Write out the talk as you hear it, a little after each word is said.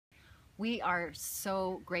We are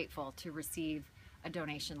so grateful to receive a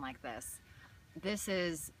donation like this. This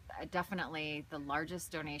is definitely the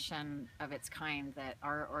largest donation of its kind that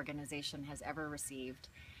our organization has ever received.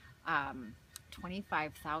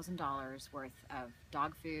 $25,000 worth of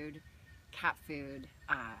dog food, cat food,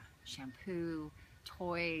 shampoo,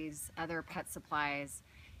 toys, other pet supplies.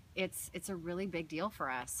 It's a really big deal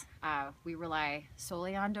for us. We rely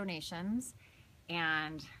solely on donations,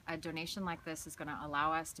 and a donation like this is going to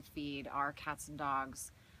allow us to feed our cats and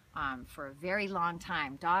dogs for a very long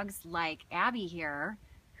time. Dogs like Abby here,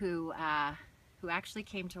 who actually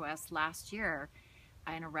came to us last year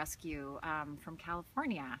in a rescue from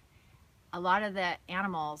California. A lot of the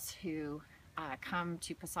animals who come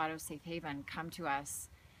to Posado Safe Haven come to us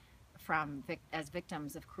as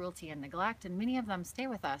victims of cruelty and neglect, and many of them stay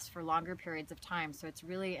with us for longer periods of time. So it's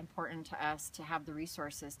really important to us to have the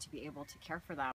resources to be able to care for them.